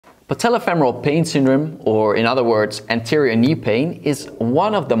Patellofemoral pain syndrome, or in other words, anterior knee pain, is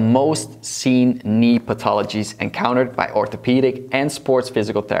one of the most seen knee pathologies encountered by orthopedic and sports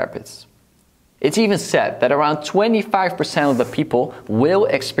physical therapists. It's even said that around 25% of the people will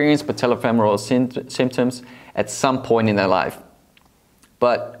experience patellofemoral symptoms at some point in their life.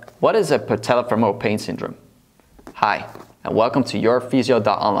 But what is a patellofemoral pain syndrome? Hi, and welcome to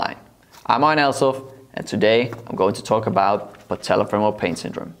yourphysio.online. I'm Arne Elsof, and today I'm going to talk about patellofemoral pain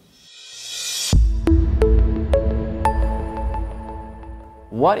syndrome.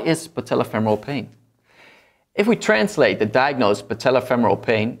 What is patellofemoral pain? If we translate the diagnosed patellofemoral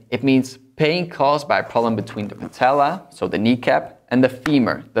pain, it means pain caused by a problem between the patella, so the kneecap, and the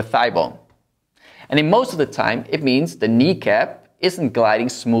femur, the thigh bone. And in most of the time, it means the kneecap isn't gliding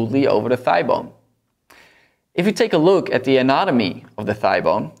smoothly over the thigh bone. If you take a look at the anatomy of the thigh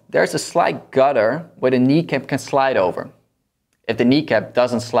bone, there's a slight gutter where the kneecap can slide over. If the kneecap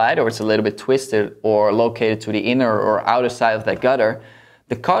doesn't slide, or it's a little bit twisted or located to the inner or outer side of that gutter,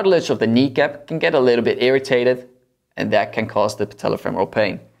 the cartilage of the kneecap can get a little bit irritated, and that can cause the patellofemoral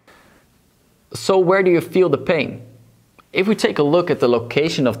pain. So where do you feel the pain? If we take a look at the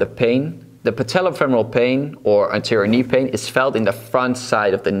location of the pain, the patellofemoral pain or anterior knee pain is felt in the front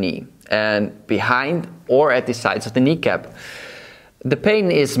side of the knee and behind or at the sides of the kneecap. The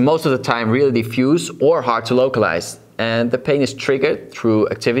pain is most of the time really diffuse or hard to localize, and the pain is triggered through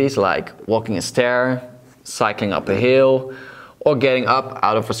activities like walking a stair, cycling up a hill, or getting up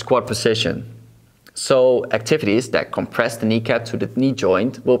out of a squat position. So activities that compress the kneecap to the knee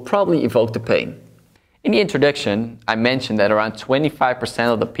joint will probably evoke the pain. In the introduction, I mentioned that around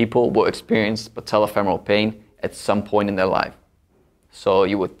 25% of the people will experience patellofemoral pain at some point in their life. So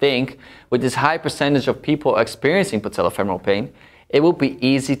you would think, with this high percentage of people experiencing patellofemoral pain, it will be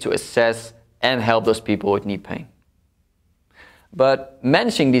easy to assess and help those people with knee pain. But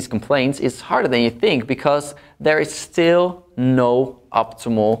managing these complaints is harder than you think, because there is still no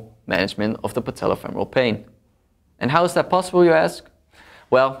optimal management of the patellofemoral pain. And how is that possible, you ask?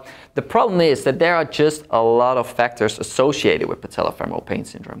 Well, the problem is that there are just a lot of factors associated with patellofemoral pain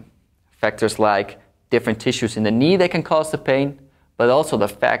syndrome. Factors like different tissues in the knee that can cause the pain, but also the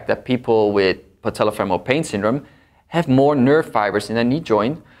fact that people with patellofemoral pain syndrome have more nerve fibers in the knee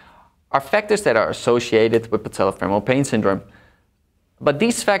joint are factors that are associated with patellofemoral pain syndrome. But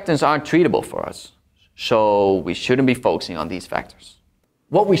these factors aren't treatable for us, so we shouldn't be focusing on these factors.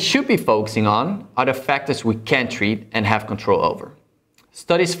 What we should be focusing on are the factors we can treat and have control over.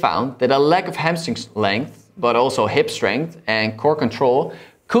 Studies found that a lack of hamstring length, but also hip strength and core control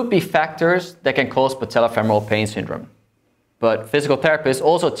could be factors that can cause patellofemoral pain syndrome. But physical therapists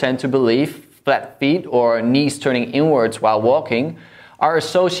also tend to believe flat feet or knees turning inwards while walking are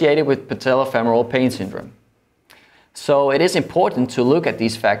associated with patellofemoral pain syndrome. So it is important to look at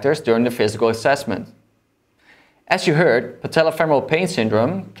these factors during the physical assessment. As you heard, patellofemoral pain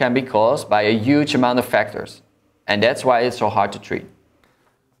syndrome can be caused by a huge amount of factors, and that's why it's so hard to treat.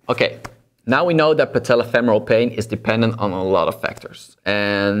 Okay, now we know that patellofemoral pain is dependent on a lot of factors,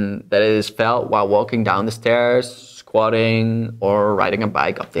 and that it is felt while walking down the stairs, squatting, or riding a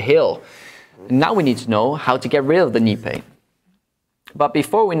bike up the hill. Now we need to know how to get rid of the knee pain. But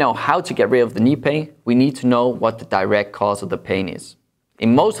before we know how to get rid of the knee pain, we need to know what the direct cause of the pain is.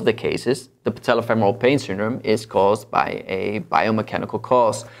 In most of the cases, the patellofemoral pain syndrome is caused by a biomechanical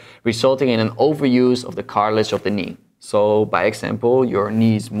cause, resulting in an overuse of the cartilage of the knee. So, by example, your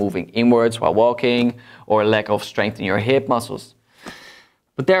knees moving inwards while walking, or a lack of strength in your hip muscles.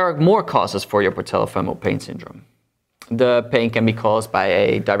 But there are more causes for your patellofemoral pain syndrome. The pain can be caused by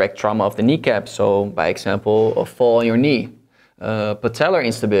a direct trauma of the kneecap, so by example, a fall on your knee, patellar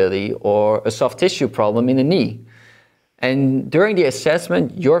instability, or a soft tissue problem in the knee. And during the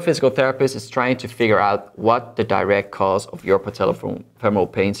assessment, your physical therapist is trying to figure out what the direct cause of your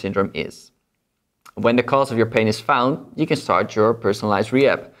patellofemoral pain syndrome is. When the cause of your pain is found, you can start your personalized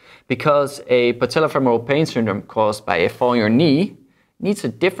rehab, because a patellofemoral pain syndrome caused by a fall on your knee needs a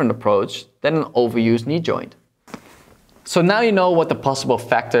different approach than an overused knee joint. So now you know what the possible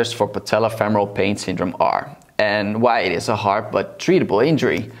factors for patellofemoral pain syndrome are, and why it is a hard but treatable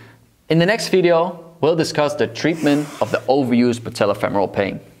injury. In the next video, we'll discuss the treatment of the overused patellofemoral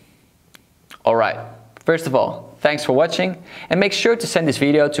pain. Alright, first of all, thanks for watching, and make sure to send this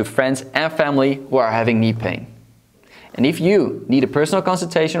video to friends and family who are having knee pain. And if you need a personal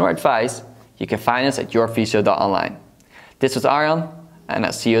consultation or advice, you can find us at yourphysio.online. This was Arjan, and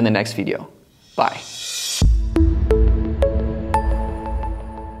I'll see you in the next video. Bye.